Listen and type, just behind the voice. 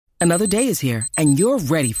Another day is here, and you're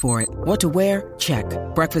ready for it. What to wear? Check.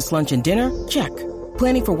 Breakfast, lunch, and dinner? Check.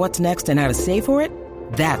 Planning for what's next and how to save for it?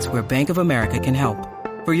 That's where Bank of America can help.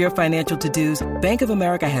 For your financial to-dos, Bank of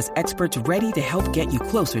America has experts ready to help get you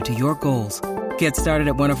closer to your goals. Get started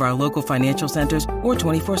at one of our local financial centers or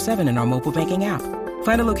 24/7 in our mobile banking app.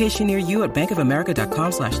 Find a location near you at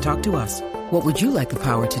bankofamerica.com/talktous. What would you like the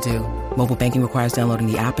power to do? Mobile banking requires downloading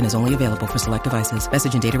the app and is only available for select devices.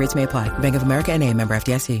 Message and data rates may apply. Bank of America N.A., member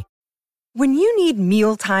FDIC. When you need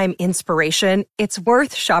mealtime inspiration, it's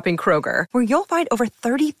worth shopping Kroger, where you'll find over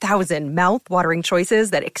 30,000 mouth-watering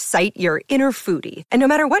choices that excite your inner foodie. And no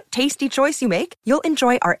matter what tasty choice you make, you'll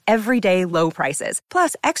enjoy our everyday low prices,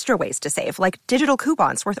 plus extra ways to save, like digital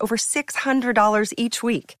coupons worth over $600 each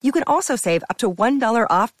week. You can also save up to $1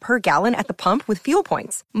 off per gallon at the pump with fuel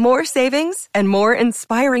points. More savings and more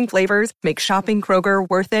inspiring flavors make shopping Kroger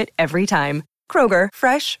worth it every time. Kroger,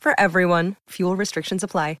 fresh for everyone. Fuel restrictions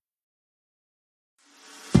apply.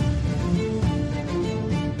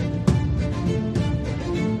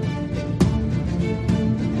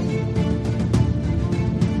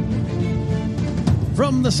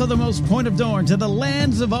 From the southernmost point of Dorne to the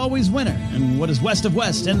lands of always winter and what is west of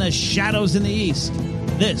west and the shadows in the east,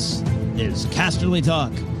 this is Casterly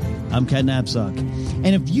Talk. I'm Ken Knapsack. And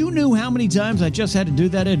if you knew how many times I just had to do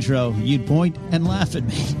that intro, you'd point and laugh at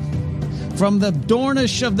me. From the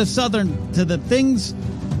Dornish of the southern to the things,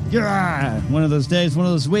 one of those days, one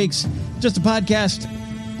of those weeks, just a podcast.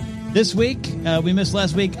 This week, we missed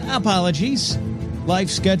last week. Apologies.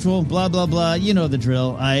 Life schedule, blah, blah, blah. You know the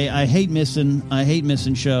drill. I hate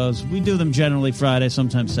missing shows. We do them generally Friday,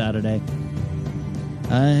 sometimes Saturday.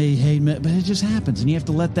 But it just happens, and you have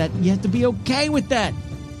to be okay with that.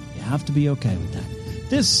 You have to be okay with that.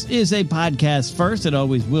 This is a podcast first. It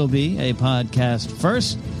always will be a podcast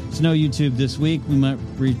first. There's no YouTube this week. We might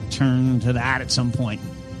return to that at some point.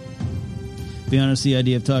 To be honest, the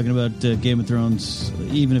idea of talking about Game of Thrones,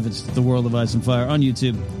 even if it's The World of Ice and Fire on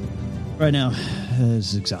YouTube right now,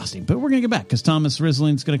 is exhausting. But we're going to get back because Thomas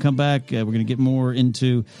Risling's going to come back. We're going to get more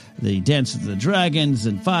into the Dance of the Dragons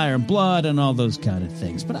and Fire and Blood and all those kind of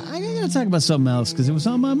things. But I got to talk about something else because it was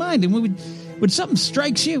on my mind. And when something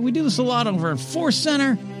strikes you, we do this a lot over at Force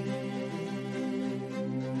Center.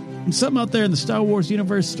 When something out there in the Star Wars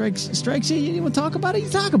universe strikes you, you want to talk about it, you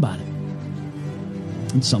talk about it.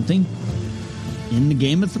 And something in the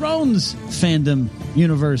Game of Thrones fandom,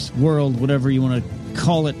 universe, world, whatever you want to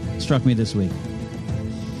call it, struck me this week.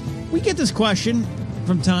 We get this question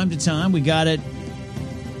from time to time. We got it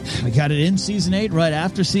in Season 8, right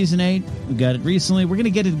after Season 8. We got it recently. We're going to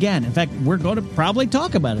get it again. In fact, we're going to probably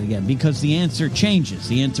talk about it again because the answer changes.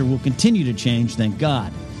 The answer will continue to change, thank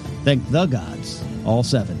God. Thank the gods, all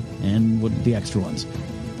 7, and the extra ones.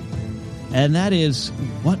 And that is,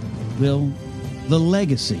 what will the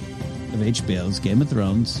legacy of HBO's Game of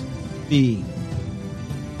Thrones be?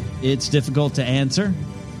 It's difficult to answer.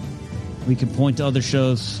 We can point to other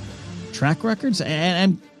shows' track records,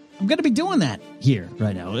 and I'm going to be doing that here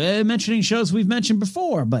right now, mentioning shows we've mentioned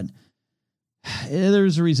before, but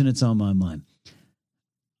there's a reason it's on my mind.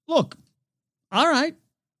 Look, all right,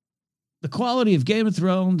 the quality of Game of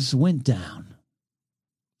Thrones went down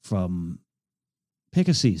from pick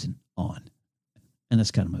a season on, and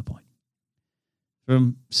that's kind of my point.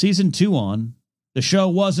 From season 2 on, the show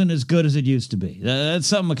wasn't as good as it used to be. That's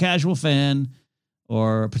something a casual fan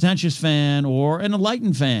or a pretentious fan or an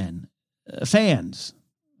enlightened fan, fans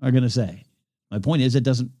are going to say. My point is, it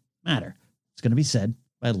doesn't matter. It's going to be said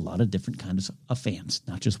by a lot of different kinds of fans,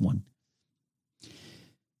 not just one.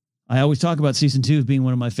 I always talk about season 2 as being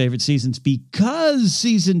one of my favorite seasons because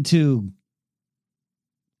season 2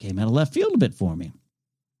 came out of left field a bit for me.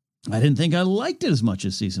 I didn't think I liked it as much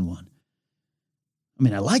as season 1. I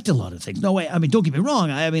mean, I liked a lot of things. No way. I mean, don't get me wrong.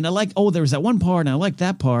 I liked, there was that one part, and I liked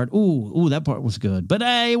that part. Ooh, that part was good. But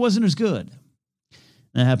it wasn't as good.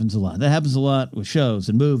 That happens a lot. That happens a lot with shows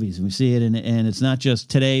and movies, and we see it, and it's not just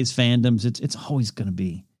today's fandoms. It's always going to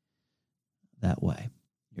be that way.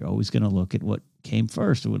 You're always going to look at what came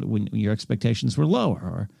first when your expectations were lower,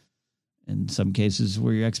 or in some cases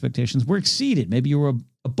where your expectations were exceeded. Maybe you were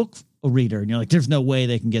a book reader, and you're like, there's no way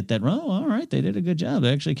they can get that wrong. Oh, all right, they did a good job.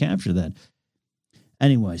 They actually captured that.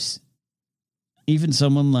 Anyways, even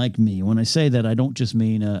someone like me, when I say that, I don't just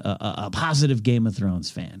mean a positive Game of Thrones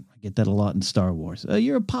fan. I get that a lot in Star Wars.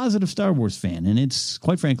 You're a positive Star Wars fan, and it's,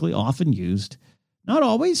 quite frankly, often used, not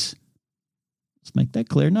always, let's make that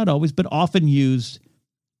clear, not always, but often used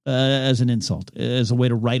as an insult, as a way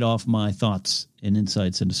to write off my thoughts and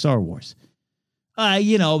insights into Star Wars. But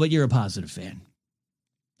you're a positive fan.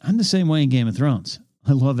 I'm the same way in Game of Thrones.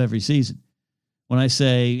 I love every season. when I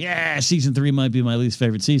say, yeah, season 3 might be my least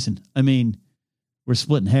favorite season. I mean, we're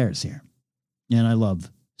splitting hairs here. And I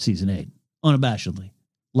love season 8. Unabashedly.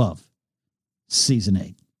 Love season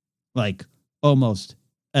 8. Like almost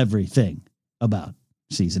everything about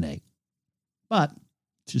season 8. But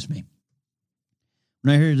it's just me.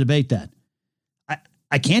 I'm not here to debate that.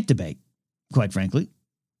 I can't debate, quite frankly,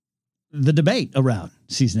 the debate around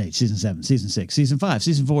season 8, season 7, season 6, season 5,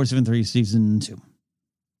 season 4, season 3, season 2,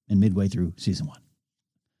 and midway through season 1.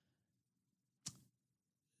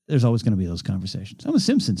 There's always going to be those conversations. I'm a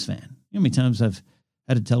Simpsons fan. You know how many times I've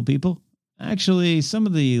had to tell people? Actually, some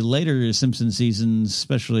of the later Simpsons seasons,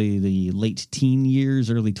 especially the late teen years,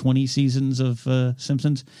 early 20 seasons of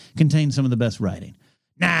Simpsons, contain some of the best writing.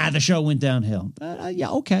 Nah, the show went downhill. Yeah,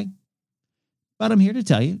 okay. But I'm here to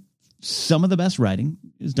tell you, some of the best writing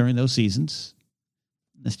is during those seasons.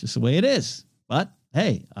 That's just the way it is. But,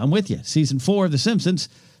 hey, I'm with you. Season 4 of The Simpsons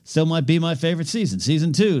still might be my favorite season.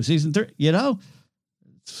 Season 2, season 3, you know?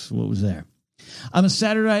 That's what was there. I'm a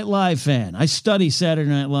Saturday Night Live fan. I study Saturday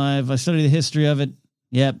Night Live. I study the history of it.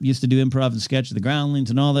 Yep, used to do improv and sketch, the Groundlings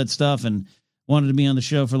and all that stuff, and wanted to be on the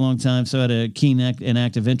show for a long time, so I had a keen and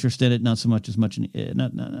active interest in it. Not as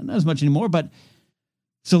much anymore, but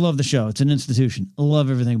still love the show. It's an institution. I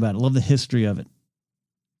love everything about it. I love the history of it.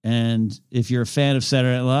 And if you're a fan of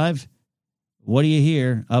Saturday Night Live, what do you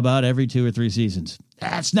hear about every 2 or 3 seasons?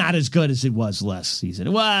 That's not as good as it was last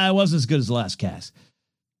season. Well, it wasn't as good as the last cast.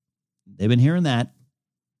 They've been hearing that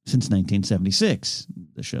since 1976.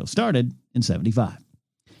 The show started in 75.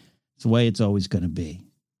 It's the way it's always going to be.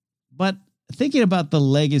 But thinking about the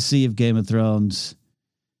legacy of Game of Thrones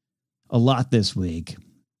a lot this week,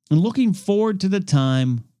 and looking forward to the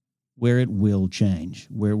time where it will change,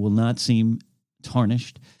 where it will not seem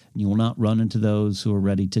tarnished, and you will not run into those who are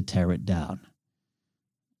ready to tear it down.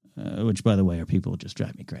 Which, by the way, are people who just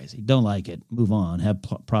drive me crazy. Don't like it. Move on. Have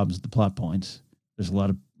problems with the plot points. There's a lot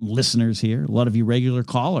of listeners here, a lot of you regular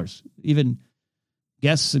callers, even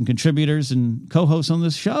guests and contributors and co-hosts on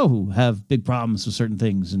this show who have big problems with certain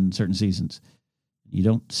things in certain seasons. You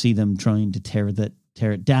don't see them trying to tear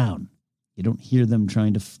it down. You don't hear them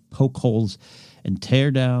trying to poke holes and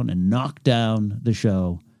tear down and knock down the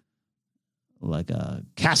show like a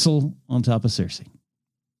castle on top of Cersei.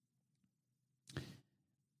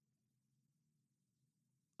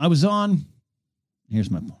 Here's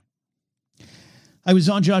my point. I was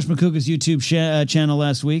on Josh McCouga's YouTube channel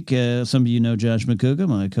last week. Some of you know Josh McCouga,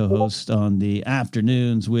 my co-host on the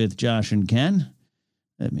Afternoons with Josh and Ken.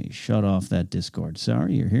 Let me shut off that Discord.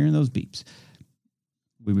 Sorry, you're hearing those beeps.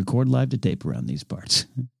 We record live to tape around these parts.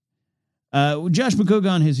 Josh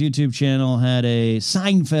McCouga on his YouTube channel had a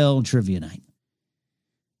Seinfeld trivia night.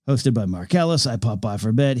 Hosted by Mark Ellis. I popped by for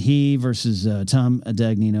a bit. He versus Tom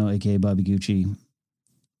Dagnino, a.k.a. Bobby Gucci,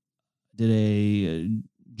 did a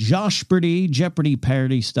Jeopardy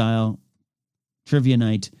parody style trivia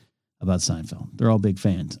night about Seinfeld. They're all big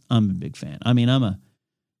fans. I'm a big fan. I mean, I'm a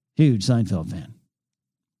huge Seinfeld fan.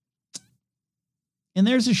 And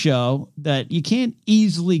there's a show that you can't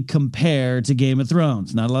easily compare to Game of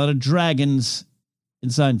Thrones. Not a lot of dragons in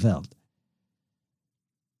Seinfeld.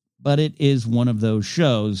 But it is one of those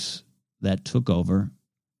shows that took over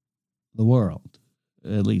the world,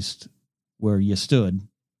 at least where you stood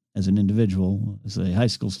as an individual, as a high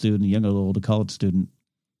school student, a young adult, a college student,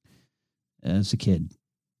 as a kid,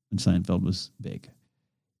 when Seinfeld was big.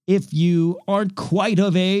 If you aren't quite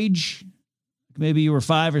of age, maybe you were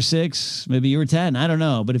 5 or 6, maybe you were 10, I don't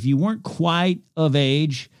know. But if you weren't quite of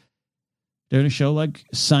age during a show like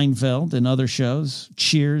Seinfeld and other shows,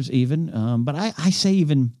 Cheers even, but I say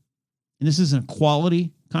even, and this isn't a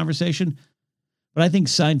quality conversation, but I think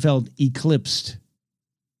Seinfeld eclipsed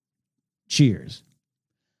Cheers.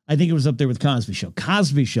 I think it was up there with Cosby Show.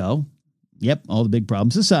 Cosby Show, yep, all the big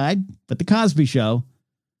problems aside, but the Cosby Show,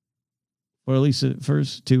 for at least the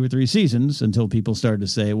first 2 or 3 seasons, until people started to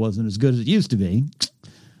say it wasn't as good as it used to be,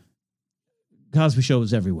 Cosby Show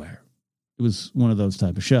was everywhere. It was one of those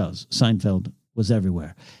type of shows. Seinfeld was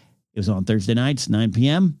everywhere. It was on Thursday nights, 9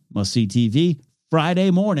 p.m., must-see TV.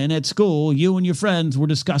 Friday morning at school, you and your friends were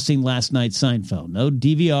discussing last night's Seinfeld. No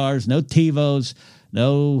DVRs, no TiVos,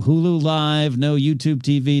 no Hulu Live, no YouTube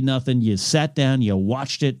TV, nothing. You sat down, you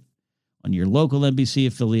watched it on your local NBC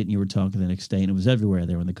affiliate, and you were talking the next day, and it was everywhere.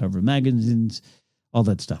 They were on the cover of magazines, all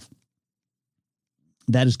that stuff.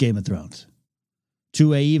 That is Game of Thrones.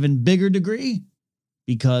 To a even bigger degree,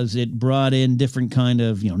 because it brought in different kind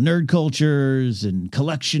of, nerd cultures and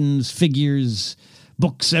collections, figures,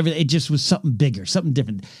 books, everything. It just was something bigger, something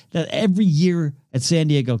different. That every year at San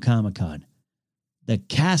Diego Comic-Con, the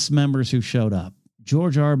cast members who showed up,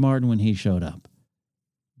 George R. R. Martin when he showed up,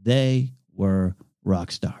 they were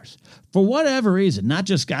rock stars. For whatever reason, not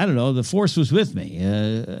just, I don't know, the force was with me.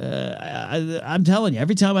 I'm telling you,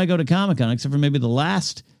 every time I go to Comic-Con, except for maybe the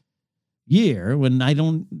last year when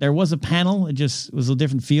there was a panel, it just was a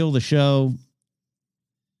different feel. The show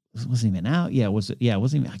wasn't even out. Yeah, it wasn't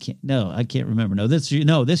even, I can't remember. No, this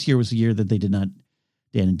year was the year that they did not,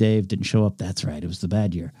 Dan and Dave didn't show up. That's right. It was the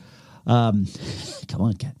bad year. Come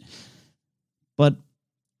on, Kat. But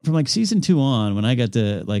from like season 2 on, when I got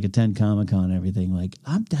to like attend Comic-Con and everything, like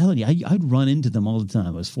I'm telling you, I'd run into them all the time.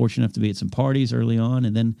 I was fortunate enough to be at some parties early on.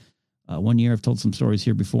 And then one year, I've told some stories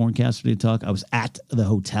here before in Cast Video Talk, I was at the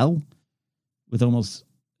hotel with almost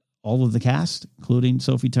all of the cast, including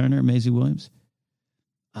Sophie Turner and Maisie Williams.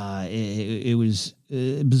 It was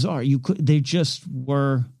bizarre. They just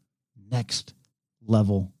were next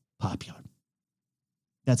level popular.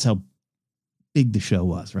 That's how big the show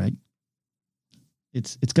was, right?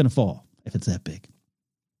 It's going to fall if it's that big.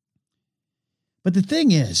 But the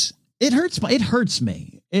thing is, it hurts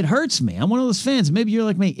me. It hurts me. I'm one of those fans. Maybe you're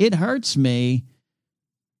like me. It hurts me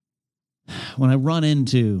when I run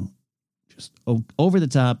into just over the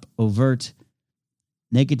top, overt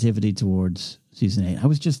negativity towards season 8. I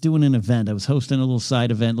was just doing an event. I was hosting a little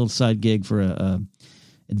side gig for a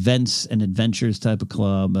events and adventures type of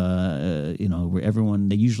club, where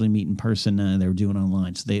they usually meet in person. They were doing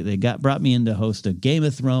online. So they brought me in to host a Game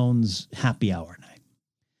of Thrones happy hour night.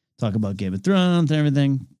 Talk about Game of Thrones and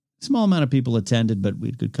everything. Small amount of people attended, but we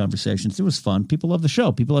had good conversations. It was fun. People love the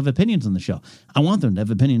show. People have opinions on the show. I want them to have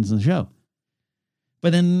opinions on the show.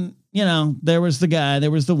 But then, there was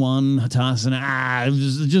the one tossing, it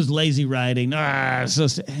was just lazy writing.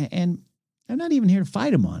 And I'm not even here to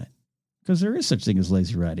fight him on it, because there is such thing as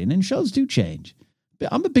lazy writing, and shows do change.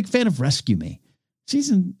 I'm a big fan of Rescue Me.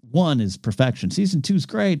 Season 1 is perfection. Season 2 is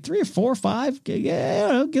great. 3 or 4 or 5, get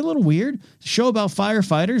a little weird. Show about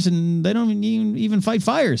firefighters, and they don't even fight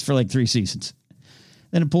fires for like 3 seasons.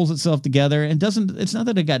 Then it pulls itself together and it's not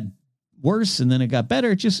that it got worse and then it got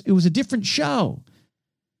better. It was a different show.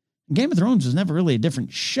 Game of Thrones was never really a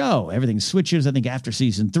different show. Everything switches, I think, after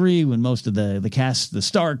season 3, when most of the cast, the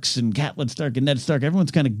Starks and Catelyn Stark and Ned Stark,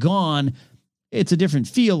 everyone's kind of gone. It's a different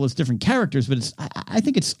feel. It's different characters, but I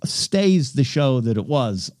think it stays the show that it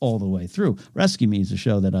was all the way through. Rescue Me is a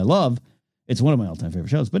show that I love. It's one of my all-time favorite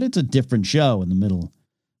shows, but it's a different show in the middle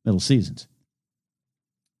seasons.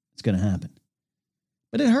 It's going to happen.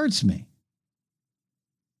 But it hurts me.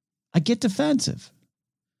 I get defensive.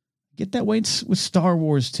 Get that way with Star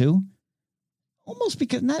Wars too. Almost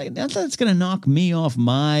because not that it's going to knock me off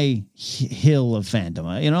my hill of fandom.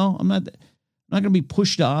 I'm not going to be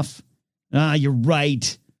pushed off. You're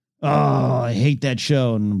right. Oh, I hate that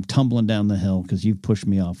show, and I'm tumbling down the hill because you've pushed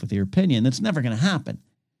me off with your opinion. That's never going to happen.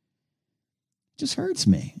 It just hurts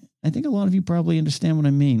me. I think a lot of you probably understand what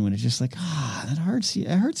I mean when it's just like, that hurts you.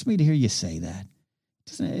 It hurts me to hear you say that.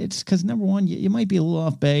 It's because, number one, you might be a little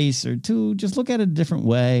off base, or 2, just look at it a different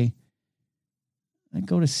way. I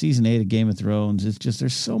go to season 8 of Game of Thrones. It's just,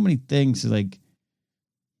 there's so many things. Like,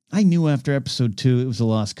 I knew after episode 2, it was a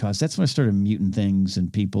lost cause. That's when I started muting things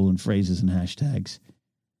and people and phrases and hashtags.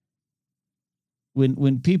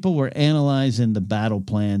 When people were analyzing the battle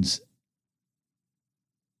plans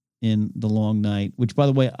in The Long Night, which, by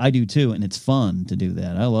the way, I do too, and it's fun to do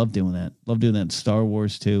that. I love doing that. Love doing that in Star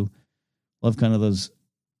Wars too. Love kind of those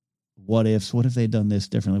what ifs. What if they'd done this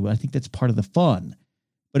differently? Well, I think that's part of the fun.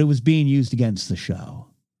 But it was being used against the show.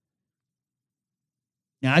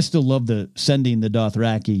 Now, I still love sending the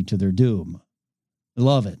Dothraki to their doom. I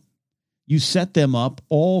love it. You set them up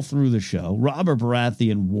all through the show. Robert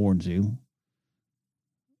Baratheon warns you.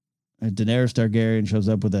 And Daenerys Targaryen shows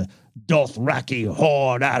up with a Dothraki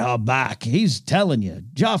horde at her back. He's telling you.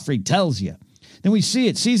 Joffrey tells you. Then we see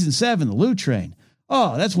it, season 7, the Loot Train.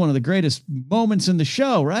 Oh, that's one of the greatest moments in the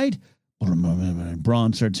show, right?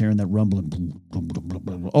 Bronn starts hearing that rumbling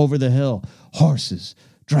over the hill. Horses,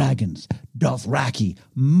 dragons, Dothraki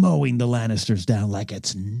mowing the Lannisters down like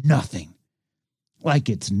it's nothing. Like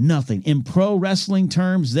it's nothing. In pro wrestling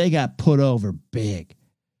terms, they got put over big.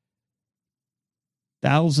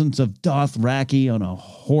 Thousands of Dothraki on a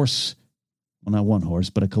horse. Well, not one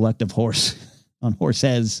horse, but a collective horse on horse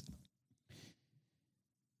heads.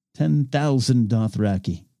 10,000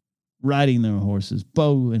 Dothraki riding their horses,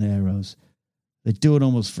 bow and arrows. They do it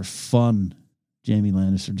almost for fun, Jaime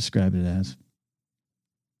Lannister described it as.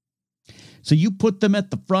 So you put them at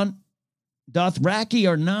the front. Dothraki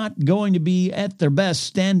are not going to be at their best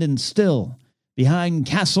standing still behind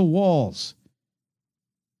castle walls.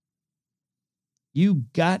 You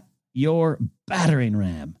got your battering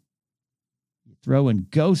ram. You throw in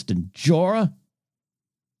Ghost and Jorah.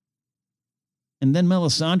 and then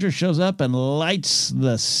Melisandre shows up and lights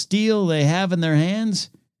the steel they have in their hands.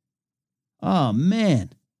 Oh,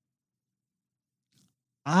 man.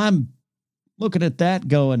 I'm looking at that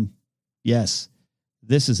going, yes,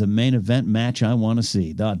 this is a main event match I want to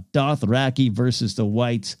see. The Dothraki versus the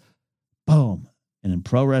Whites. Boom. And in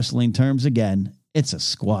pro wrestling terms, again, it's a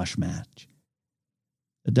squash match.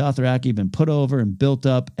 The Dothraki have been put over and built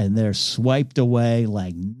up, and they're swiped away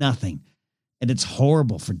like nothing. And it's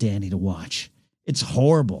horrible for Danny to watch. It's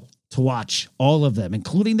horrible to watch all of them,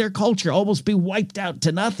 including their culture, almost be wiped out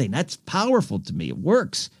to nothing. That's powerful to me. It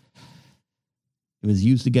works. It was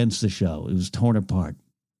used against the show. It was torn apart.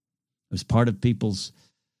 It was part of people's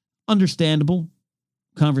understandable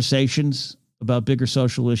conversations about bigger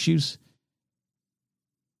social issues.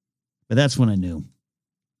 But that's when I knew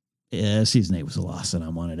season 8 was a loss, and I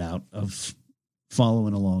wanted out of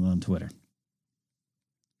following along on Twitter.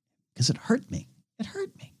 Because it hurt me. It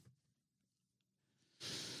hurt me.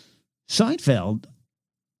 Seinfeld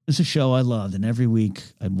is a show I loved, and every week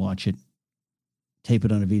I'd watch it, tape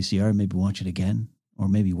it on a VCR, maybe watch it again, or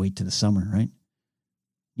maybe wait to the summer, right?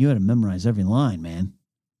 You had to memorize every line, man.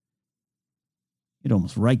 You'd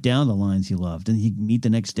almost write down the lines you loved, and you'd meet the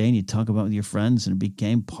next day and you'd talk about it with your friends, and it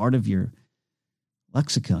became part of your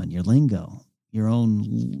lexicon, your lingo, your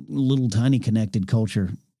own little tiny connected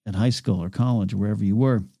culture at high school or college or wherever you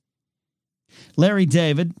were. Larry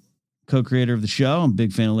David, co-creator of the show. I'm a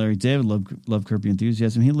big fan of Larry David. Love Curb Your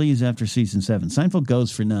Enthusiasm. He leaves after season 7. Seinfeld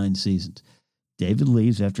goes for 9 seasons. David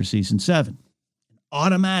leaves after season 7.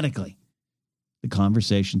 Automatically, the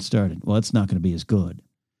conversation started. Well, it's not going to be as good.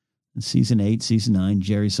 In season 8, season 9,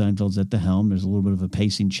 Jerry Seinfeld's at the helm. There's a little bit of a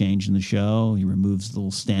pacing change in the show. He removes the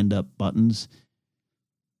little stand-up buttons.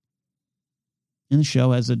 And the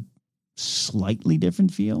show has a slightly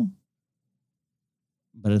different feel.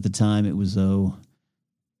 But at the time, it was though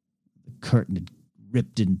the curtain had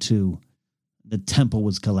ripped in two. The temple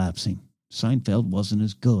was collapsing. Seinfeld wasn't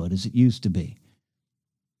as good as it used to be.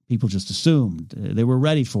 People just assumed. They were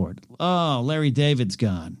ready for it. Oh, Larry David's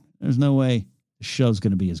gone. There's no way the show's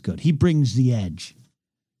going to be as good. He brings the edge.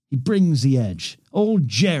 He brings the edge. Old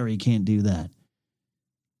Jerry can't do that.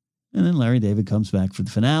 And then Larry David comes back for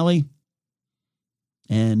the finale.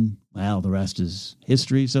 And, well, the rest is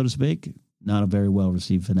history, so to speak. Not a very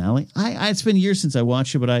well-received finale. It's been years since I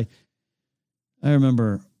watched it, but I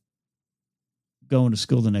remember going to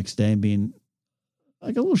school the next day and being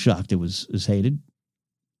like a little shocked it was hated.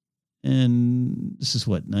 And this is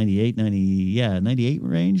what, 98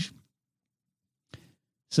 range.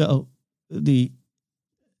 So the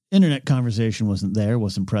internet conversation wasn't there,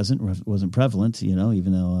 wasn't present, wasn't prevalent,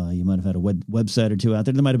 even though you might have had a website or two out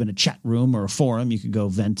there. There might have been a chat room or a forum. You could go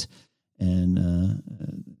vent and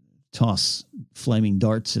toss flaming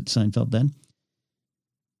darts at Seinfeld then.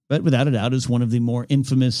 But without a doubt, it's one of the more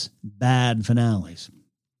infamous bad finales.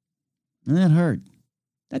 And that hurt.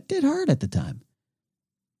 That did hurt at the time.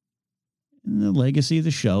 And the legacy of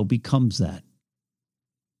the show becomes that.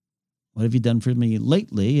 What have you done for me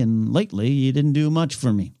lately? And lately, you didn't do much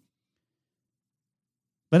for me.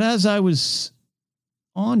 But as I was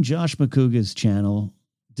on Josh McCouga's channel,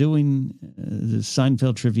 doing the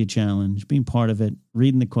Seinfeld Trivia Challenge, being part of it,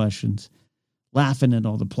 reading the questions, laughing at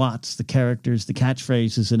all the plots, the characters, the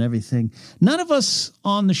catchphrases, and everything, none of us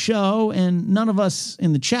on the show and none of us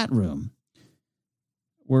in the chat room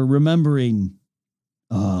were remembering,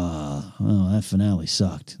 that finale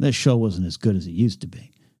sucked. That show wasn't as good as it used to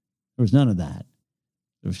be. There was none of that.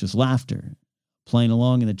 There was just laughter, playing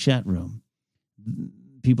along in the chat room,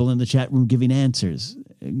 people in the chat room giving answers,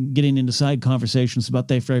 getting into side conversations about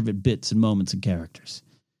their favorite bits and moments and characters.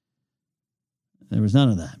 There was none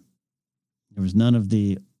of that. There was none of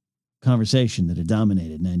the conversation that had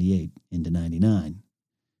dominated 98 into 99.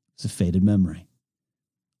 It's a faded memory.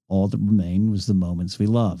 All that remained was the moments we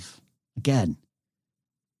love. Again,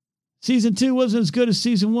 season 2 wasn't as good as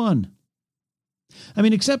season 1. I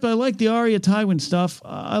mean, except I like the Arya Tywin stuff.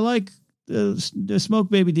 I like the Smoke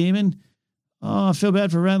Baby Demon. Oh, I feel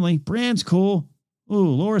bad for Renly. Bran's cool. Ooh,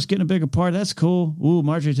 Laura's getting a bigger part. That's cool. Ooh,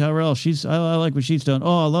 Marjorie Tyrell. I like what she's done.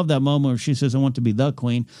 Oh, I love that moment where she says, I want to be the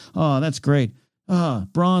queen. Oh, that's great.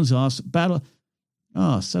 Braun's awesome. Battle.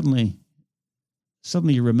 Oh, suddenly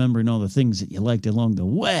you're remembering all the things that you liked along the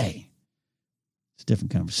way. It's a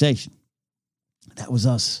different conversation. That was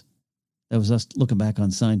us. That was us looking back on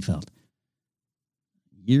Seinfeld.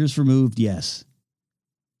 Years removed, yes.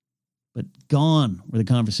 But gone were the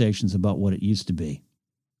conversations about what it used to be.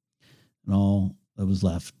 And all that was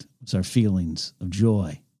left was our feelings of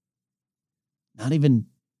joy. Not even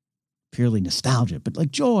purely nostalgia, but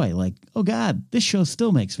like joy. Like, oh God, this show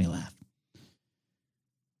still makes me laugh.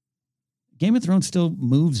 Game of Thrones still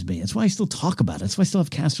moves me. That's why I still talk about it. That's why I still have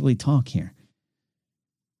Casterly Talk here.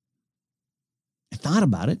 I thought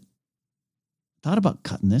about it. Thought about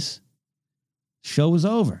cutting this. Show was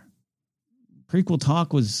over. Prequel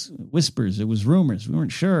talk was whispers. It was rumors. We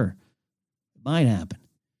weren't sure. It might happen.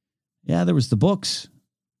 Yeah, there was the books.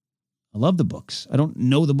 I love the books. I don't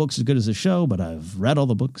know the books as good as the show, but I've read all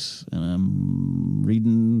the books, and I'm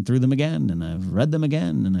reading through them again, and I've read them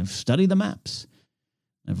again, and I've studied the maps.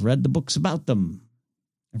 I've read the books about them.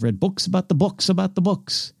 I've read books about the books about the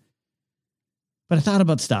books. But I thought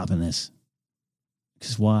about stopping this.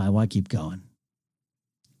 Because why? Why keep going?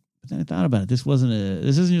 But then I thought about it. This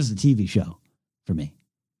isn't just a TV show for me.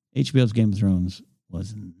 HBO's Game of Thrones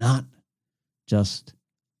was not just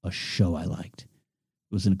a show I liked.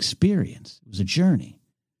 It was an experience. It was a journey.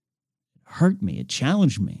 It hurt me. It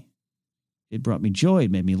challenged me. It brought me joy.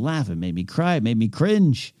 It made me laugh. It made me cry. It made me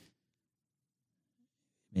cringe.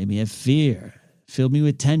 It made me have fear. It filled me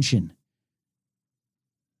with tension.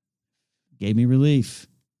 It gave me relief.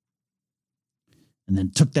 And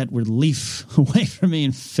then took that relief away from me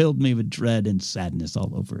and filled me with dread and sadness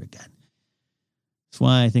all over again. That's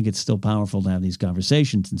why I think it's still powerful to have these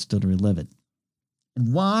conversations and still to relive it.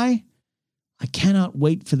 And why? I cannot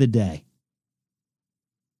wait for the day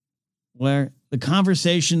where the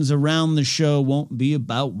conversations around the show won't be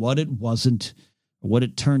about what it wasn't or what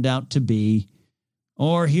it turned out to be,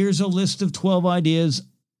 or here's a list of 12 ideas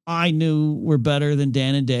I knew were better than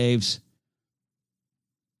Dan and Dave's.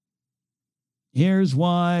 Here's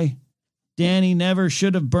why Dany never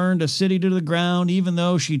should have burned a city to the ground, even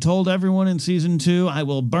though she told everyone in season 2, I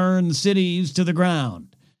will burn cities to the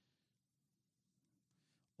ground.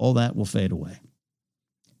 All that will fade away.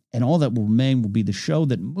 And all that will remain will be the show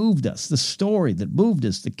that moved us, the story that moved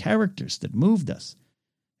us, the characters that moved us.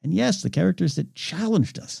 And yes, the characters that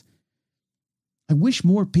challenged us. I wish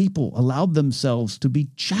more people allowed themselves to be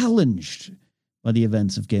challenged by the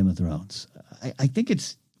events of Game of Thrones. I think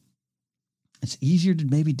it's easier to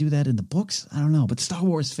maybe do that in the books. I don't know, but Star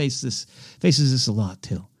Wars faces this a lot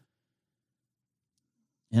too.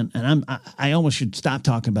 And I almost should stop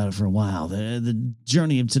talking about it for a while. The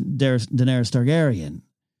journey of Daenerys Targaryen,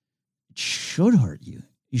 it should hurt you.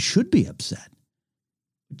 You should be upset.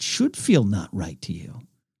 It should feel not right to you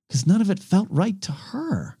because none of it felt right to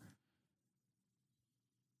her.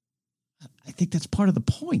 I think that's part of the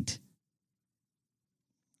point.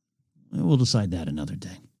 We'll decide that another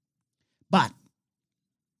day. But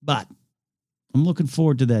I'm looking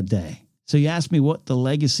forward to that day. So you asked me what the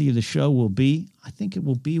legacy of the show will be. I think it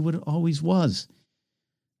will be what it always was.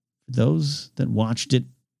 For those that watched it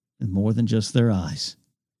with more than just their eyes.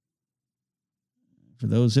 For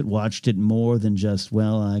those that watched it more than just,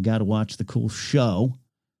 well, I got to watch the cool show.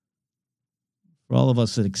 For all of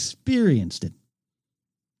us that experienced it,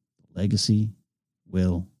 the legacy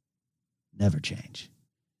will never change.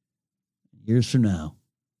 Years from now,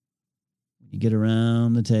 you get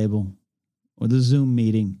around the table or the Zoom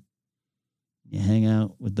meeting, you hang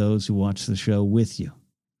out with those who watch the show with you.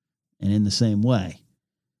 And in the same way,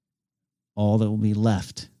 all that will be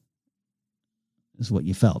left is what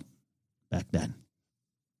you felt back then.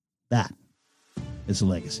 That is a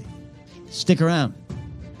legacy. Stick around.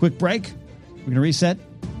 Quick break. We're going to reset.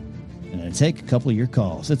 And I'm going to take a couple of your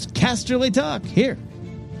calls. It's Casterly Talk here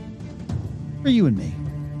for you and me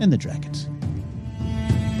and the Dragons.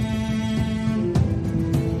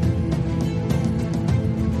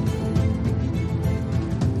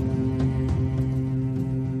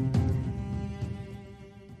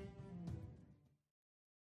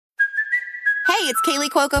 It's Kaylee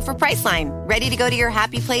Cuoco for Priceline. Ready to go to your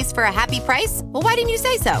happy place for a happy price? Well, why didn't you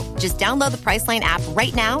say so? Just download the Priceline app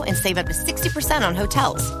right now and save up to 60% on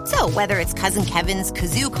hotels. So whether it's Cousin Kevin's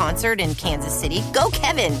Kazoo Concert in Kansas City, go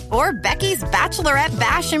Kevin, or Becky's Bachelorette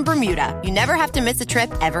Bash in Bermuda, you never have to miss a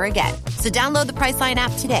trip ever again. So download the Priceline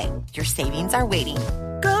app today. Your savings are waiting.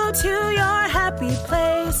 Go to your happy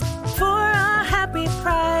place for a happy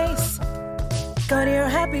price. Go to your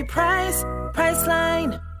happy price,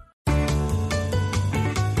 Priceline.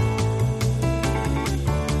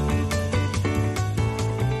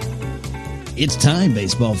 It's time,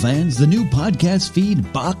 baseball fans. The new podcast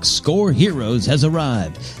feed, Box Score Heroes, has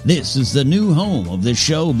arrived. This is the new home of the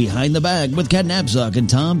show Behind the Bag with Ken Napzok and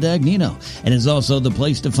Tom Dagnino, and is also the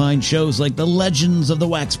place to find shows like The Legends of the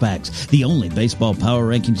Wax Packs, the only baseball power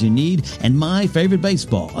rankings you need, and My Favorite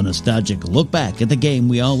Baseball, a nostalgic look back at the game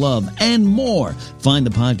we all love, and more. Find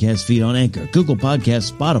the podcast feed on Anchor, Google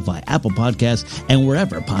Podcasts, Spotify, Apple Podcasts, and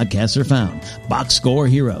wherever podcasts are found. Box Score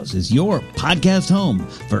Heroes is your podcast home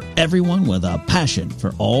for everyone with a passion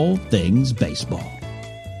for all things baseball.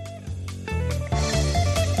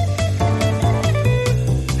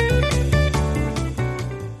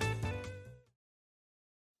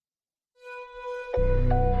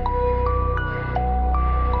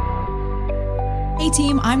 Hey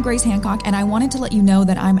team, I'm Grace Hancock, and I wanted to let you know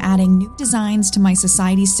that I'm adding new designs to my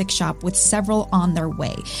Society 6 shop with several on their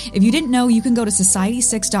way. If you didn't know, you can go to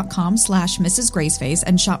society6.com/Mrs. Graceface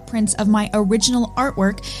and shop prints of my original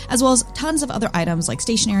artwork, as well as tons of other items like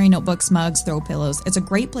stationery, notebooks, mugs, throw pillows. It's a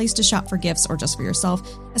great place to shop for gifts or just for yourself,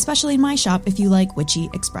 especially in my shop if you like witchy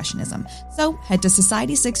expressionism. So head to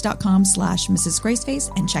society6.com/Mrs.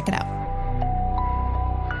 Graceface and check it out.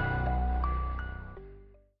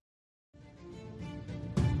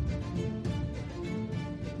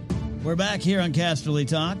 We're back here on Casterly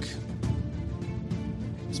Talk.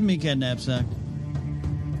 It's me, Ken Knapsack.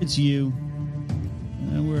 It's you,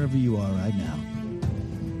 wherever you are right now.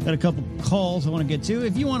 Got a couple calls I want to get to.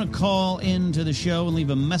 If you want to call into the show and leave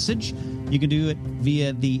a message, you can do it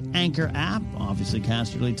via the Anchor app. Obviously,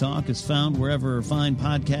 Casterly Talk is found wherever fine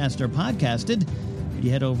podcasts are podcasted. If you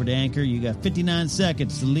head over to Anchor, you got 59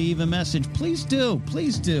 seconds to leave a message. Please do.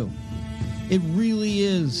 Please do. It really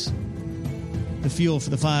is the fuel for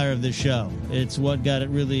the fire of this show. It's what got it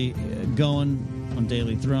really going on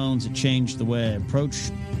Daily Thrones. It changed the way I approach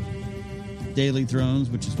Daily Thrones,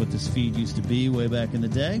 which is what this feed used to be way back in the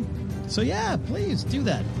day. So yeah, please do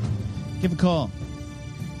that. Give a call.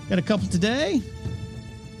 Got a couple today.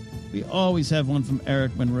 We always have one from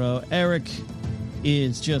Eric Monroe. Eric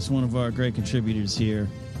is just one of our great contributors here.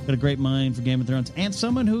 Got a great mind for Game of Thrones, and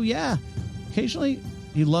someone who, occasionally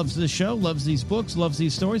he loves this show, loves these books, loves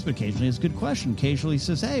these stories, but occasionally has a good question. Occasionally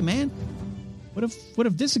says, "Hey, man, what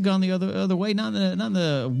if this had gone the other way? Not in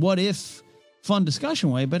the what if fun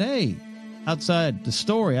discussion way, but hey, outside the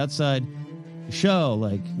story, outside the show,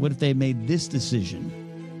 like what if they made this decision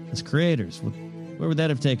as creators? Where would that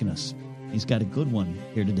have taken us?" He's got a good one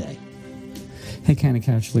here today. Hey, Kind of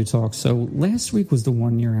Casually Talk. So last week was the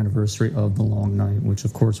 1-year anniversary of The Long Night, which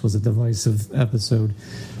of course was a divisive episode,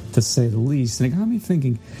 to say the least. And it got me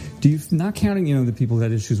thinking, not counting, the people that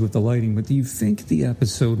had issues with the lighting, but do you think the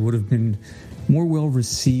episode would have been more well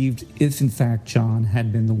received if, in fact, Jon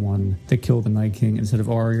had been the one that killed the Night King instead of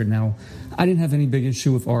Arya? Now, I didn't have any big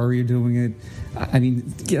issue with Arya doing it. I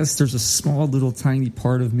mean, yes, there's a small little tiny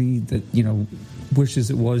part of me that, wishes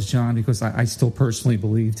it was Jon, because I still personally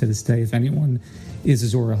believe to this day, if anyone is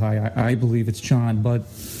Azor Ahai, I believe it's Jon. But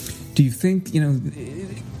do you think,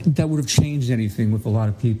 that would have changed anything with a lot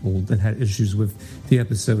of people that had issues with the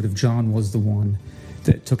episode if Jon was the one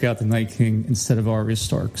that took out the Night King instead of Arya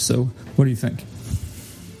Stark? So what do you think?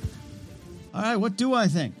 All right, what do I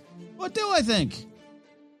think?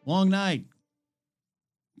 Long Night.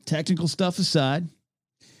 Technical stuff aside,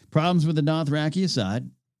 problems with the Dothraki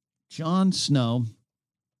aside, Jon Snow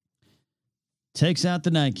takes out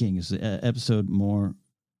the Night King. Is the episode more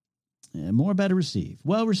better received,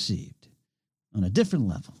 well received, on a different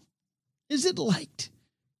level? Is it liked?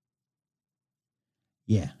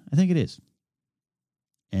 Yeah, I think it is.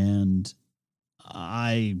 And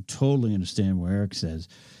I totally understand where Eric says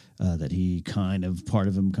that part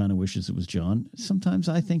of him wishes it was Jon. Sometimes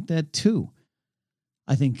I think that too.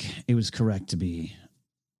 I think it was correct to be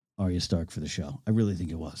Arya Stark for the show. I really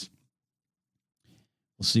think it was.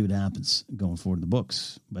 We'll see what happens going forward in the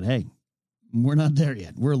books. But hey, we're not there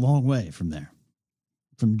yet. We're a long way from there,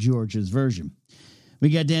 from George's version.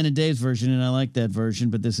 We got Dan and Dave's version, and I like that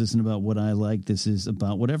version, but this isn't about what I like. This is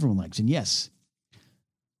about what everyone likes. And yes.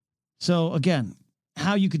 So again,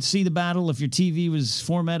 how you could see the battle if your TV was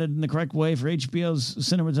formatted in the correct way for HBO's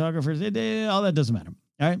cinematographers, all that doesn't matter.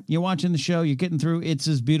 All right, you're watching the show, you're getting through. It's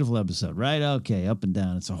this beautiful episode, right? Okay, up and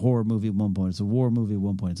down. It's a horror movie at one point. It's a war movie at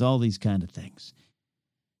one point. It's all these kind of things.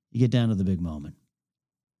 You get down to the big moment.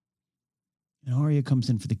 And Arya comes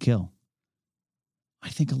in for the kill. I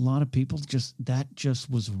think a lot of people just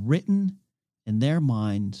was written in their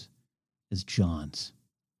minds as Jon's.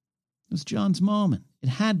 It was Jon's moment. It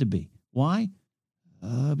had to be. Why?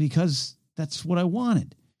 Because that's what I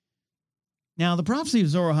wanted. Now, the prophecy of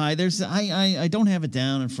Azor Ahai, I don't have it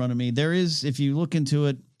down in front of me. There is, if you look into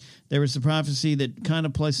it, there is a prophecy that kind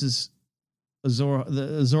of places Azor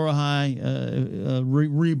Ahai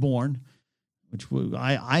reborn, which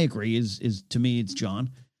I agree is to me, it's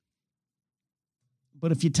Jon.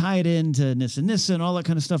 But if you tie it into Nissa and all that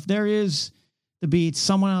kind of stuff, there is the beats.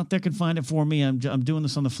 Someone out there can find it for me. I'm doing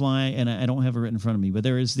this on the fly, and I don't have it written in front of me. But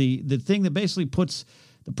there is the thing that basically puts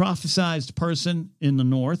the prophesized person in the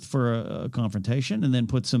north for a confrontation, and then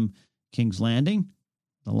puts some King's Landing,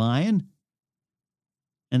 the lion,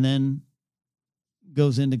 and then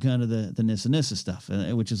goes into kind of the Nissa stuff,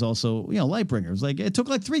 which is also, Lightbringer. It was like, it took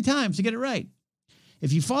like 3 times to get it right.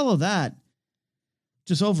 If you follow that,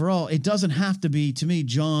 just overall, it doesn't have to be, to me,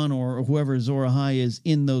 Jon or whoever Azor Ahai is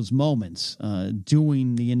in those moments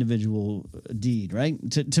doing the individual deed, right?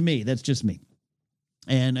 To me, that's just me.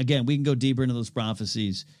 And again, we can go deeper into those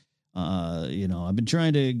prophecies. I've been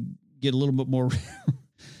trying to get a little bit more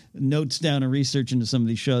notes down and research into some of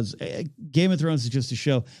these shows. Game of Thrones is just a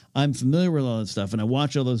show. I'm familiar with all that stuff, and I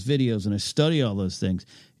watch all those videos and I study all those things.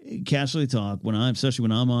 Casually Talk, especially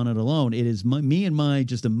when I'm on it alone, it is me and my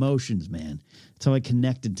just emotions, man. That's how I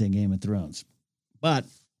connected to Game of Thrones. But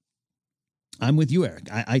I'm with you, Eric.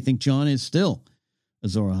 I think Jon is still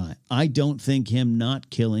Azor Ahai. I don't think him not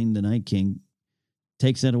killing the Night King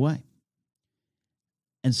takes that away.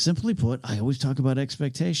 And simply put, I always talk about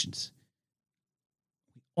expectations.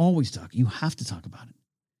 Always talk. You have to talk about it.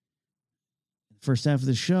 First half of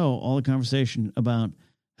the show, all the conversation about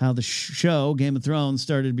how the show, Game of Thrones,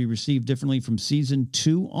 started to be received differently from season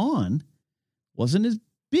 2 on, wasn't as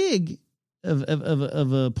big of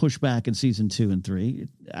a pushback in season 2 and 3.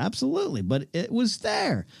 Absolutely. But it was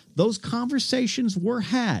there. Those conversations were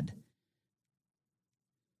had.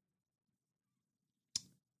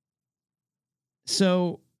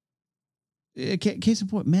 So, case in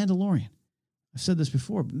point, Mandalorian. I've said this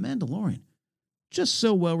before, but Mandalorian, just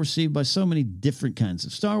so well received by so many different kinds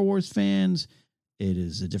of Star Wars fans. It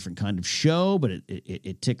is a different kind of show, but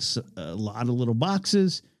it ticks a lot of little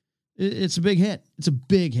boxes. It's a big hit. It's a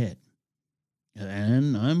big hit.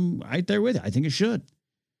 And I'm right there with it. I think it should.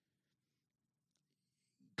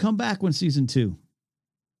 Come back when season 2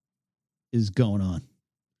 is going on,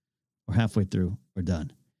 or halfway through, or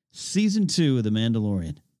done. Season 2 of The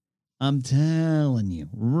Mandalorian. I'm telling you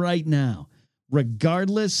right now,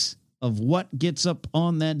 regardless of what gets up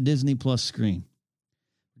on that Disney Plus screen,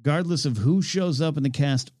 regardless of who shows up in the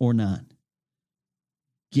cast or not,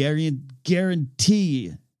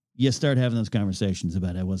 guarantee you start having those conversations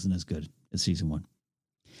about it wasn't as good as season 1.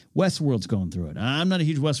 Westworld's going through it. I'm not a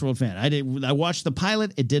huge Westworld fan. I watched the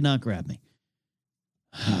pilot. It did not grab me.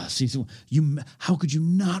 Season 1. How could you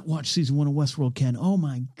not watch season 1 of Westworld, Ken? Oh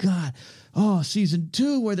my God. Oh, season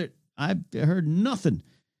 2 I've heard nothing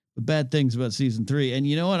but bad things about season 3. And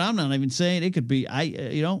you know what? I'm not even saying it could be.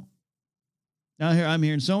 Now I'm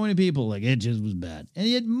hearing so many people like it just was bad, and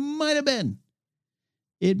it might have been.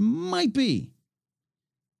 It might be.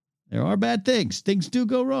 There are bad things. Things do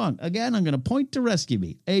go wrong. Again, I'm going to point to Rescue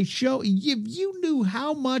Me, a show. If you knew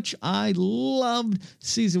how much I loved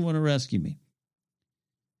season 1 of Rescue Me,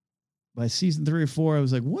 by season 3 or 4, I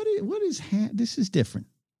was like, this is different.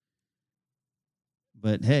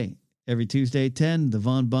 But hey, every Tuesday at 10, the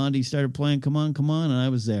Vaughn Bondi started playing Come On, Come On, and I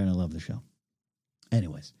was there, and I love the show.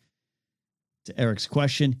 Anyways, to Eric's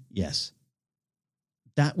question, yes.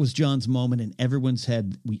 That was Jon's moment in everyone's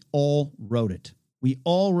head. We all wrote it. We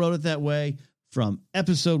all wrote it that way from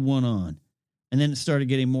episode 1 on. And then it started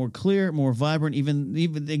getting more clear, more vibrant.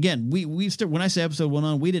 Even again, when I say episode 1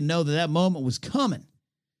 on, we didn't know that moment was coming.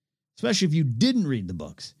 Especially if you didn't read the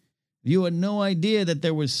books. You had no idea that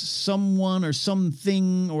there was someone or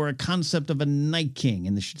something or a concept of a Night King.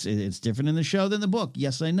 And it's different in the show than the book.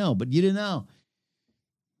 Yes, I know, but you didn't know.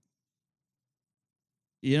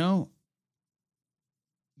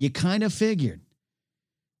 You kind of figured.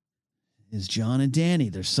 Is Jon and Dany,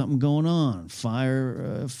 there's something going on.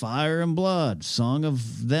 Fire and blood, song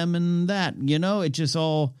of them and that. It just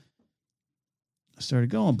all started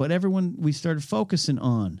going. But we started focusing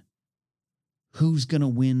on who's going to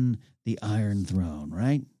win the Iron Throne,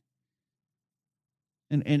 right?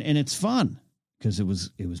 And it's fun because it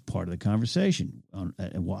was part of the conversation on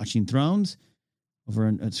watching Thrones over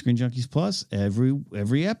at Screen Junkies Plus.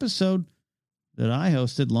 Every episode that I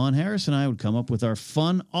hosted, Lon Harris and I would come up with our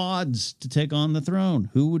fun odds to take on the throne.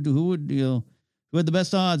 Who had the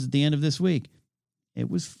best odds at the end of this week? It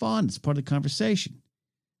was fun. It's part of the conversation.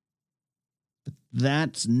 But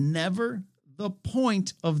that's never the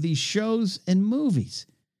point of these shows and movies.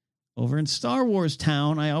 Over in Star Wars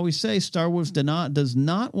town, I always say Star Wars does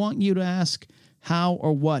not want you to ask how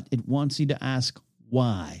or what. It wants you to ask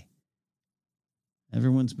why.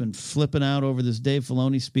 Everyone's been flipping out over this Dave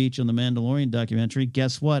Filoni speech on the Mandalorian documentary.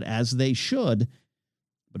 Guess what? As they should.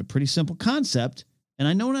 But a pretty simple concept. And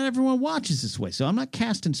I know not everyone watches this way, so I'm not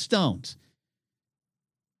casting stones.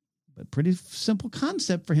 But pretty simple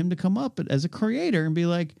concept for him to come up as a creator and be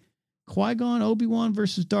like, Qui-Gon, Obi-Wan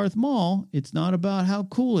versus Darth Maul. It's not about how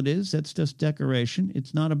cool it is. That's just decoration.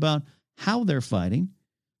 It's not about how they're fighting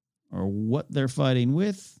or what they're fighting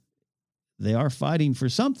with. They are fighting for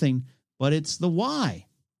something, but it's the why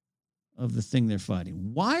of the thing they're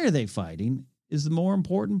fighting. Why are they fighting is the more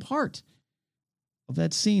important part of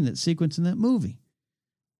that scene, that sequence in that movie.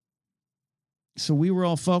 So we were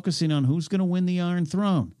all focusing on who's going to win the Iron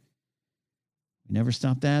Throne. We never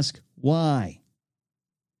stopped to ask why.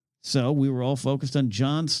 So we were all focused on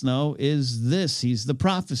Jon Snow is this. He's the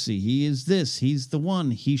prophecy. He is this. He's the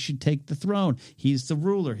one. He should take the throne. He's the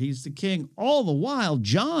ruler. He's the king. All the while,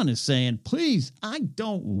 Jon is saying, please, I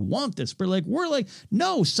don't want this. We're like,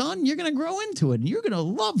 no, son, you're going to grow into it, and you're going to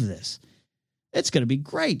love this. It's going to be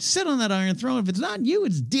great. Sit on that Iron Throne. If it's not you,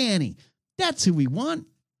 it's Dany. That's who we want.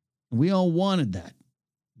 We all wanted that.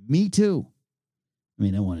 Me too. I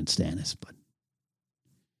mean, I wanted Stannis, but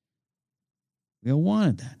we all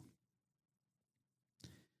wanted that.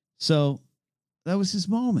 So that was his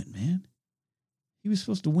moment, man. He was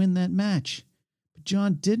supposed to win that match, but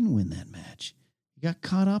Jon didn't win that match. He got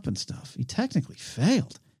caught up in stuff. He technically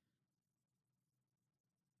failed.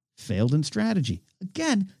 Failed in strategy.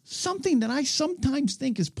 Again, something that I sometimes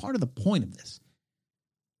think is part of the point of this.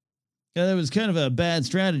 That was kind of a bad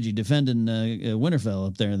strategy defending Winterfell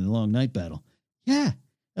up there in the Long Night battle. Yeah,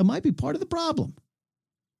 that might be part of the problem.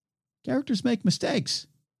 Characters make mistakes,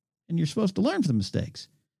 and you're supposed to learn from the mistakes.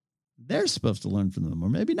 They're supposed to learn from them, or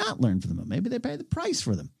maybe not learn from them. Maybe they pay the price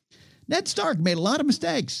for them. Ned Stark made a lot of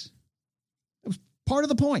mistakes. That was part of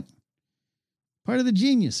the point. Part of the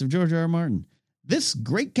genius of George R.R. Martin. This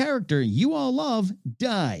great character you all love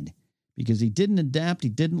died because he didn't adapt, he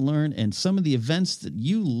didn't learn, and some of the events that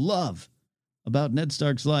you love about Ned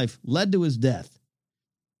Stark's life led to his death.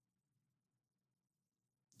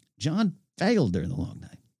 Jon failed during the Long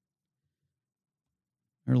Night.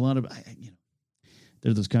 There are a lot of,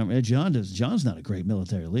 there's those comments. Jon's not a great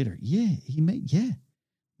military leader.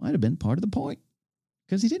 Might have been part of the point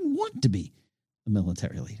because he didn't want to be a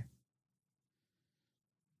military leader.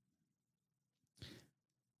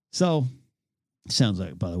 So, sounds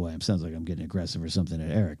like I'm getting aggressive or something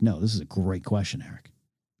at Eric. No, this is a great question, Eric,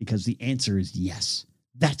 because the answer is yes.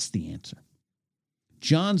 That's the answer.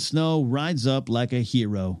 Jon Snow rides up like a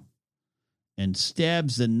hero and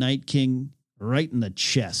stabs the Night King right in the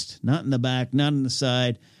chest, not in the back, not in the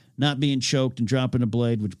side, not being choked and dropping a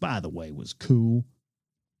blade, which, by the way, was cool.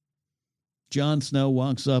 Jon Snow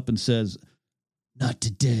walks up and says, "Not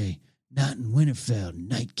today, not in Winterfell,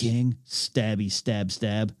 Night King." Stabby, stab,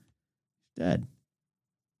 stab. Dead.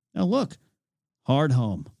 Now look, hard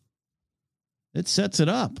home. It sets it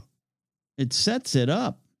up. It sets it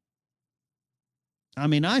up. I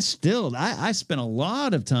mean, I spent a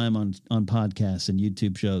lot of time on podcasts and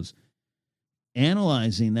YouTube shows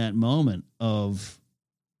analyzing that moment of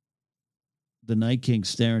the Night King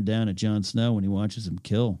staring down at Jon Snow when he watches him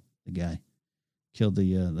kill the guy, killed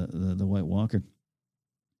the White Walker.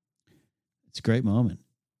 It's a great moment.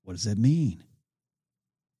 What does that mean?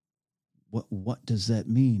 What does that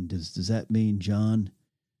mean? Does that mean Jon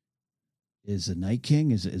is a Night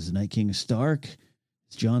King? Is the Night King a Stark?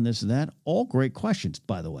 Is Jon this and that? All great questions,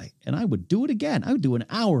 by the way. And I would do it again. I would do an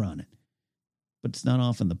hour on it. But it's not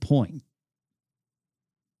often the point.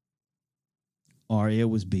 Arya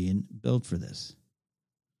was being built for this.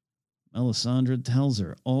 Melisandre tells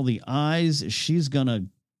her all the eyes she's going to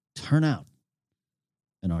turn out.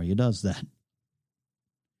 And Arya does that.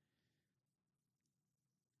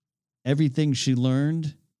 Everything she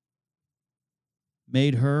learned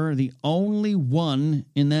made her the only one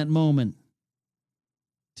in that moment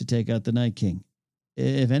to take out the Night King.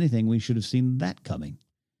 If anything, we should have seen that coming.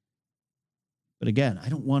 But again, I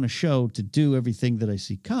don't want a show to do everything that I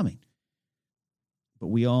see coming. But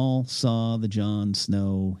we all saw the Jon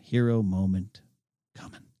Snow hero moment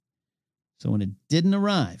coming. So when it didn't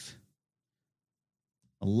arrive,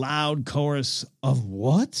 a loud chorus of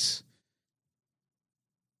 "what?"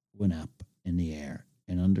 went up in the air,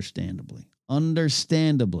 and understandably. But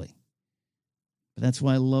that's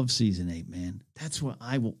why I love season 8, man. That's why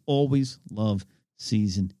I will always love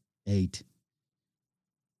season 8.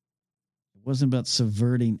 It wasn't about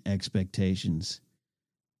subverting expectations.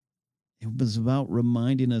 It was about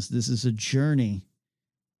reminding us this is a journey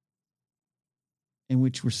in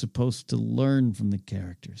which we're supposed to learn from the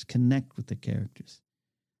characters, connect with the characters,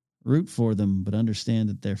 root for them, but understand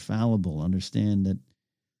that they're fallible, understand that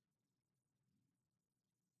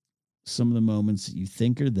some of the moments that you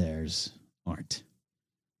think are theirs aren't,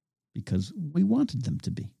 because we wanted them to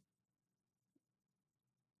be.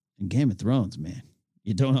 In Game of Thrones, man,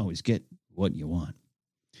 you don't always get what you want.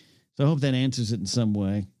 So I hope that answers it in some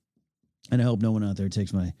way. And I hope no one out there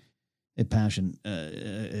takes my passion,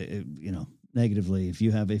 negatively. If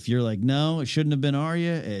you're like, no, it shouldn't have been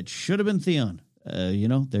Arya, it should have been Theon. There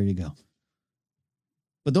you go.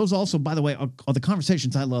 But those also, by the way, are the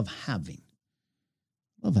conversations I love having.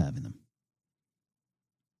 Love having them.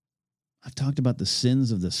 I've talked about the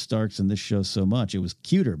sins of the Starks in this show so much. It was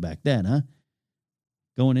cuter back then, huh?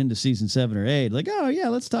 going into season 7 or 8. Like, oh, yeah,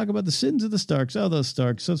 let's talk about the sins of the Starks. Oh, those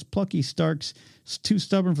Starks, those plucky Starks, too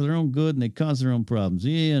stubborn for their own good, and they cause their own problems.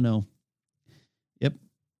 Yeah, you know.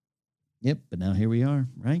 Yep, but now here we are,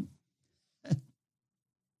 right?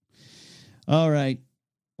 All right.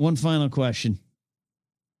 One final question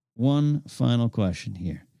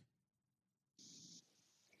here.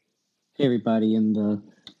 Hey, everybody. In the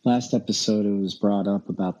last episode, it was brought up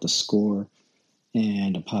about the score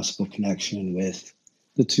and a possible connection with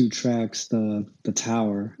the 2 tracks, the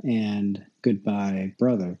Tower and Goodbye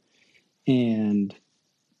Brother. And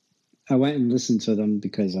I went and listened to them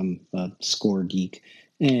because I'm a score geek.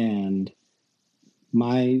 And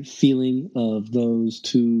my feeling of those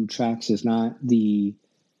 2 tracks is not the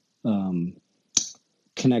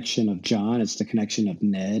connection of John, it's the connection of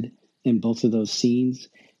Ned in both of those scenes,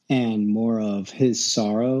 and more of his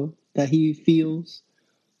sorrow that he feels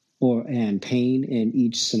and pain in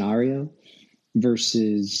each scenario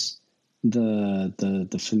versus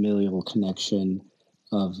the familial connection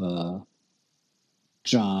of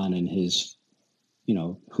John and his, you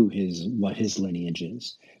know, what his lineage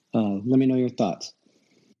is. Let me know your thoughts.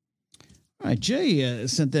 All right, Jay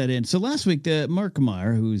sent that in. So last week, Mark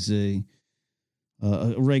Meyer, who's a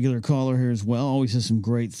regular caller here as well, always has some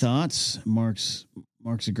great thoughts. Mark's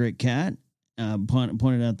a great cat.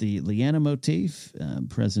 Pointed out the Lyanna motif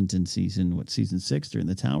present in season 6 during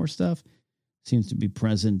the Tower stuff. Seems to be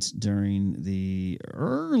present during the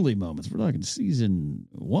early moments. We're talking season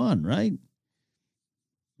 1, right?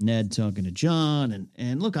 Ned talking to John,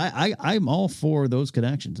 and look, I'm all for those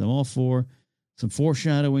connections. I'm all for some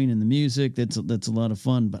foreshadowing in the music. That's a lot of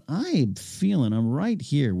fun. But I'm feeling I'm right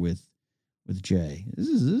here with Jay. This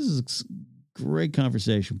is a great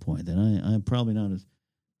conversation point that I'm probably not as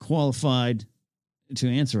qualified to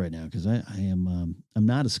answer right now because I'm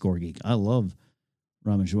not a score geek. I love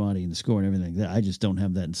Ramin Djawadi and the score and everything. I just don't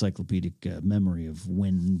have that encyclopedic memory of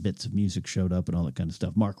when bits of music showed up and all that kind of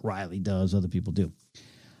stuff. Mark Riley does. Other people do.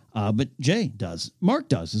 But Jay does. Mark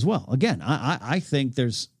does as well. Again, I think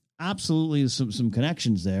there's absolutely some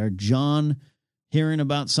connections there. John hearing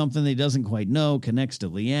about something that he doesn't quite know connects to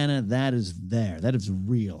Lyanna. That is there. That is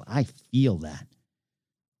real. I feel that.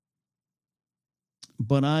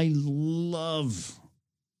 But I love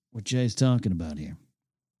what Jay's talking about here.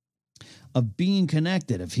 Of being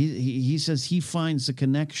connected. If he says he finds the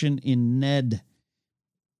connection in Ned.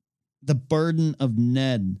 The burden of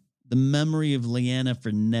Ned. The memory of Lyanna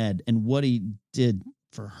for Ned. And what he did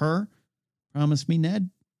for her. Promise me, Ned.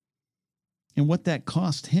 And what that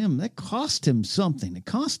cost him. That cost him something. It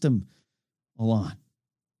cost him a lot.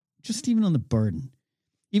 Just even on the burden.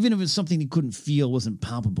 Even if it's something he couldn't feel, wasn't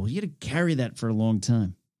palpable. He had to carry that for a long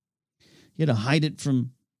time. He had to hide it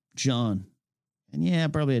from John. And yeah,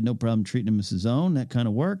 probably had no problem treating him as his own. That kind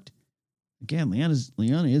of worked. Again,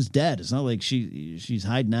 Lyanna is dead. It's not like she's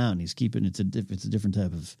hiding out and he's keeping it's a different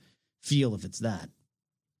type of feel if it's that.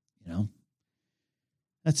 You know?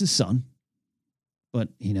 That's his son. But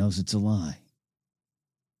he knows it's a lie.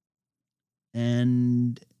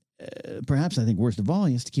 And perhaps I think worst of all,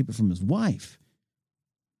 he has to keep it from his wife.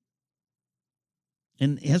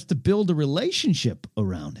 And he has to build a relationship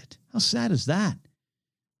around it. How sad is that?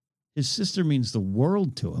 His sister means the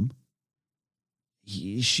world to him.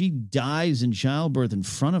 She dies in childbirth in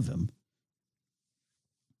front of him.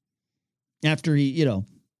 After he,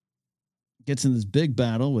 gets in this big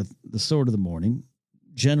battle with the Sword of the Morning,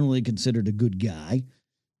 generally considered a good guy.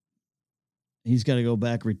 He's got to go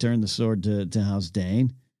back, return the sword to House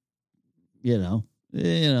Dane. Ned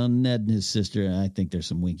and his sister, I think there's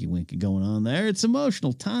some winky going on there. It's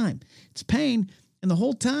emotional time. It's pain. And the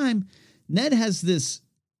whole time, Ned has this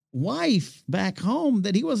wife back home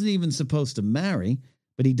that he wasn't even supposed to marry,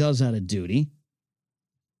 but he does out of duty.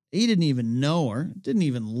 He didn't even know her, didn't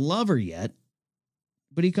even love her yet,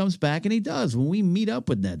 but he comes back and he does. When we meet up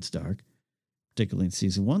with Ned Stark, particularly in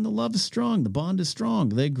season 1, the love is strong. The bond is strong.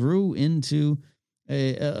 They grew into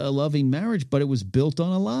a loving marriage, but it was built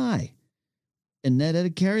on a lie. And Ned had to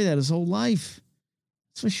carry that his whole life.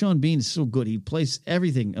 That's why Sean Bean is so good. He plays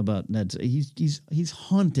everything about Ned. He's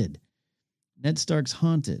haunted. Ned Stark's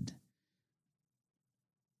haunted.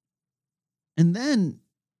 And then,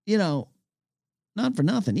 not for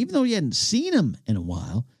nothing, even though he hadn't seen him in a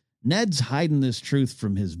while, Ned's hiding this truth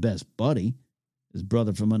from his best buddy, his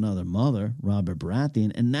brother from another mother, Robert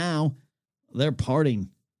Baratheon, and now they're parting.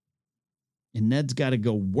 And Ned's got to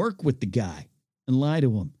go work with the guy and lie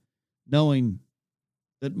to him, knowing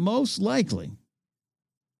that most likely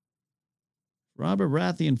Robert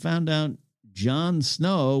Baratheon found out Jon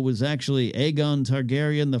Snow was actually Aegon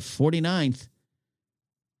Targaryen the 49th.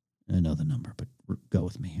 I know the number, but go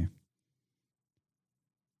with me here.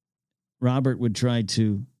 Robert would try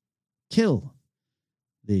to kill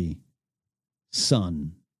the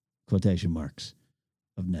son, quotation marks,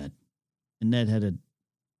 of Ned. And Ned had to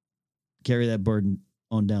carry that burden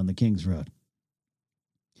on down the King's Road.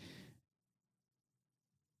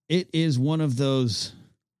 It is one of those,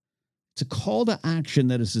 it's a call to action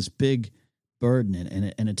that is this big burden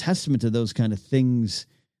and a testament to those kind of things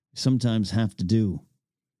we sometimes have to do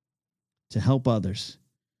to help others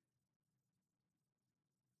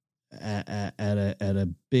at a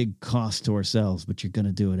big cost to ourselves, but you're going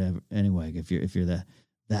to do it anyway if you're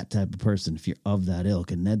that type of person, if you're of that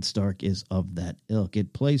ilk, and Ned Stark is of that ilk.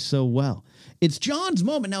 It plays so well. It's Jon's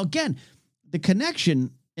moment. Now, again, the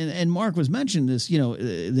connection, and Mark was mentioning this,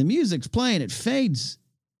 the music's playing, it fades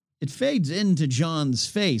into Jon's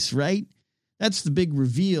face, right? That's the big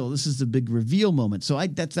reveal. This is the big reveal moment. So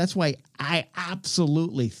that's why I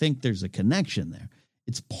absolutely think there's a connection there.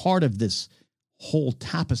 It's part of this whole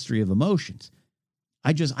tapestry of emotions.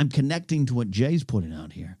 I'm connecting to what Jay's putting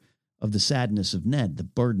out here of the sadness of Ned, the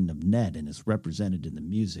burden of Ned, and it's represented in the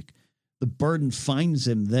music. The burden finds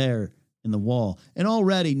him there in the wall. And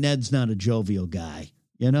already Ned's not a jovial guy,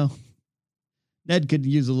 Ned could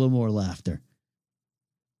use a little more laughter.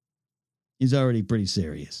 He's already pretty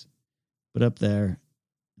serious. But up there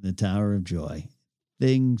in the Tower of Joy,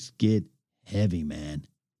 things get heavy, man.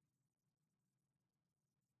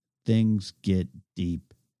 Things get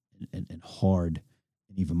deep and hard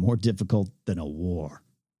and even more difficult than a war.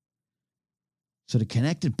 So to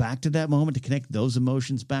connect it back to that moment, to connect those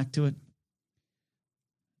emotions back to it,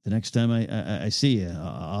 the next time I see you,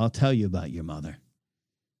 I'll tell you about your mother.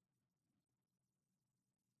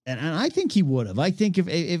 And I think he would have. I think if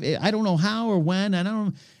I don't know how or when, I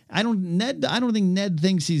don't think Ned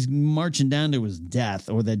thinks he's marching down to his death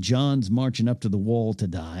or that Jon's marching up to the wall to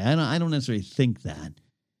die. I don't necessarily think that.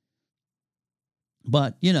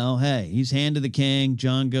 But, hey, he's hand to the king.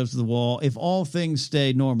 Jon goes to the wall. If all things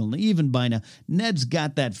stay normal, even by now, Ned's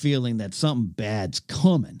got that feeling that something bad's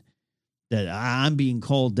coming, that I'm being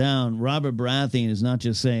called down. Robert Baratheon is not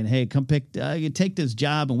just saying, hey, come you take this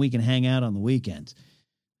job and we can hang out on the weekends.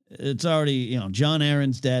 It's already, Jon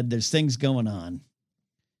Arryn's dead. There's things going on.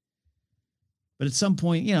 But at some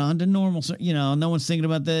point, under normal, no one's thinking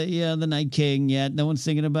about the Night King yet. No one's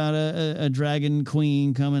thinking about a dragon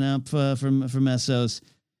queen coming up from Essos.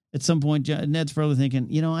 At some point, Ned's probably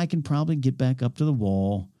thinking, I can probably get back up to the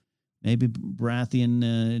wall. Maybe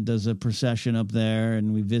Baratheon does a procession up there,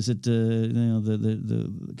 and we visit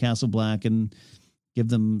the Castle Black and give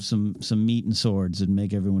them some meat and swords and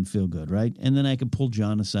make everyone feel good, right? And then I could pull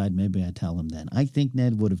Jon aside. Maybe I tell him then. I think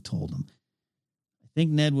Ned would have told him. I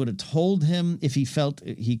think Ned would have told him if he felt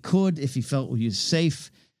he could, if he felt he was safe,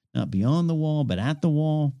 not beyond the wall, but at the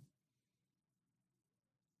wall.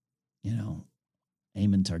 Aemon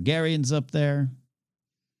Targaryen's up there.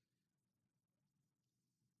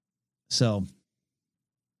 So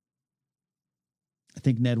I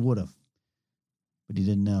think Ned would have, but he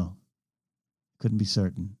didn't know. Couldn't be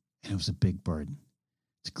certain. And it was a big burden.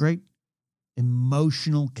 It's a great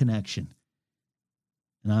emotional connection.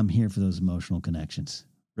 And I'm here for those emotional connections,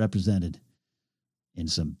 represented in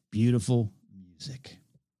some beautiful music.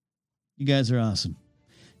 You guys are awesome.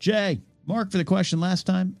 Jay, Mark for the question last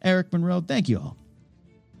time. Eric Monroe, thank you all.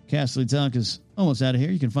 Casterly Talk is almost out of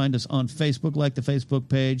here. You can find us on Facebook, like the Facebook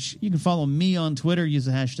page. You can follow me on Twitter. Use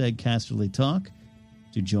the hashtag Casterly Talk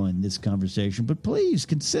to join this conversation. But please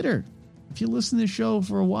consider, if you listen to the show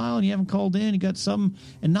for a while and you haven't called in, you got something,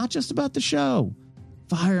 and not just about the show.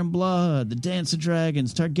 Fire and Blood, The Dance of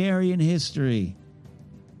Dragons, Targaryen history,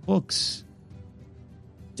 books.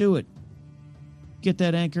 Do it. Get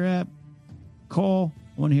that Anchor app. Call.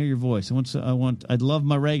 I want to hear your voice. I love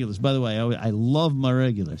my regulars. By the way, I love my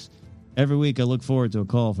regulars. Every week I look forward to a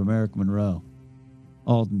call from Eric Monroe,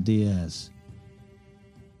 Alden Diaz,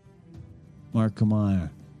 Mark Kamier.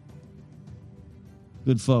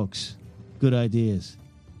 Good folks. Good ideas.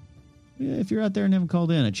 If you're out there and haven't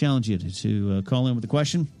called in, I challenge you to call in with a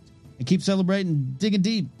question and keep celebrating, digging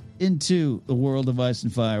deep into the world of Ice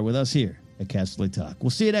and Fire with us here at Casterly Talk.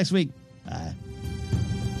 We'll see you next week. Bye.